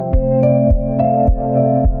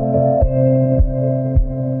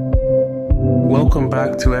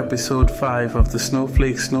back to episode 5 of the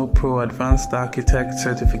Snowflake Snow Pro Advanced Architect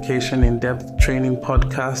Certification In-Depth Training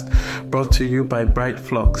Podcast, brought to you by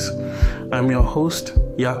Brightflux. I'm your host,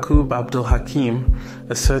 Yakub Abdul Hakim,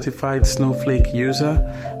 a certified Snowflake user,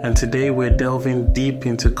 and today we're delving deep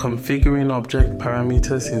into configuring object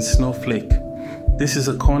parameters in Snowflake. This is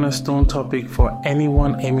a cornerstone topic for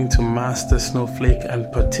anyone aiming to master Snowflake,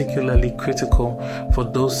 and particularly critical for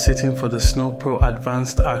those sitting for the Snow Pro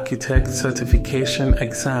Advanced Architect Certification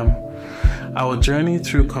exam. Our journey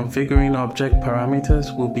through configuring object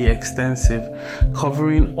parameters will be extensive,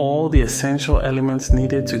 covering all the essential elements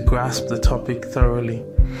needed to grasp the topic thoroughly.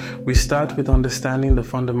 We start with understanding the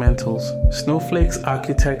fundamentals. Snowflake's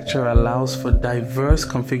architecture allows for diverse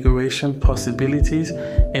configuration possibilities,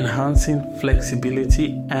 enhancing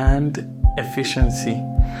flexibility and efficiency.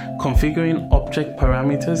 Configuring object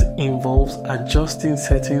parameters involves adjusting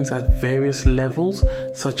settings at various levels,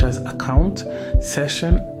 such as account,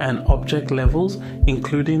 session, and object levels,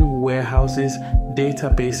 including warehouses,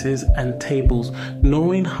 databases, and tables.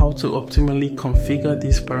 Knowing how to optimally configure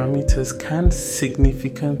these parameters can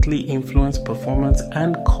significantly influence performance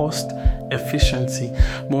and cost efficiency.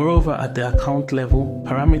 Moreover, at the account level,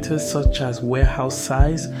 parameters such as warehouse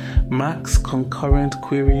size, max concurrent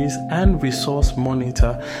queries, and resource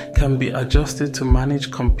monitor can be adjusted to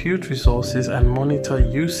manage compute resources and monitor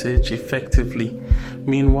usage effectively.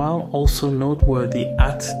 Meanwhile, also noteworthy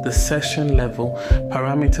at the session level,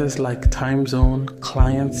 parameters like time zone,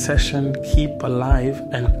 client session, keep alive,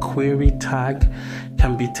 and query tag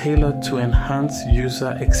can be tailored to enhance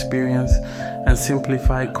user experience and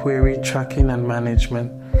simplify query tracking and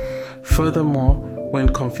management. Furthermore, when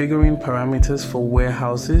configuring parameters for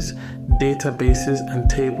warehouses, databases, and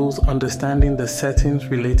tables, understanding the settings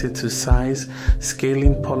related to size,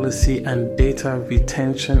 scaling policy, and data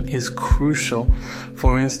retention is crucial.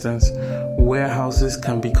 For instance, warehouses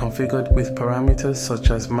can be configured with parameters such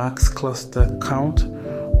as max cluster count,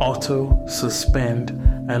 auto suspend,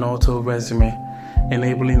 and auto resume,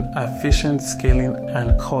 enabling efficient scaling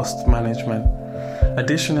and cost management.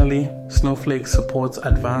 Additionally, Snowflake supports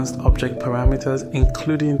advanced object parameters,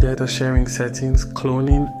 including data sharing settings,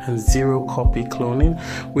 cloning, and zero-copy cloning,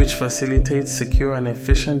 which facilitates secure and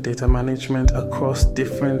efficient data management across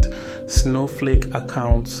different Snowflake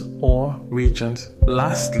accounts or regions.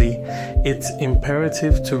 Lastly, it's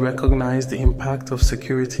imperative to recognize the impact of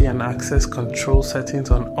security and access control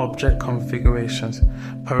settings on object configurations.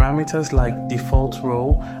 Parameters like default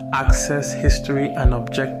role, access history, and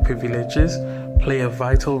object privileges play a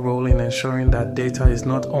vital role in ensuring that data is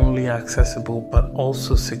not only accessible but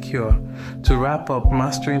also secure. To wrap up,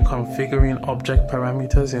 mastering configuring object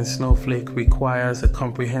parameters in Snowflake requires a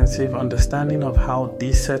comprehensive understanding of how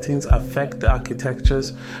these settings affect the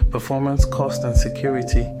architecture's performance, cost, and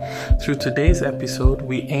security. Through today's episode,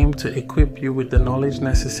 we aim to equip you with the knowledge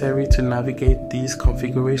necessary to navigate these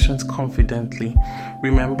configurations confidently.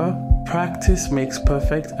 Remember, practice makes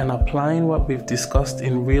perfect, and applying what we've discussed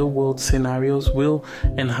in real-world scenarios will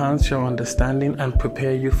enhance your understanding and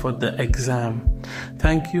prepare you for the exam.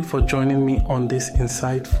 Thank you for joining me on this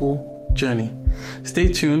insightful journey.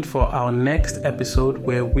 Stay tuned for our next episode,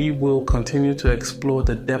 where we will continue to explore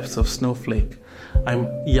the depths of Snowflake. I'm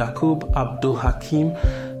Yakub Abdul Hakim,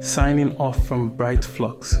 signing off from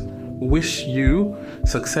Brightflux. Wish you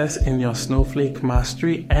success in your Snowflake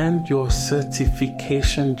mastery and your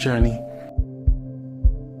certification journey.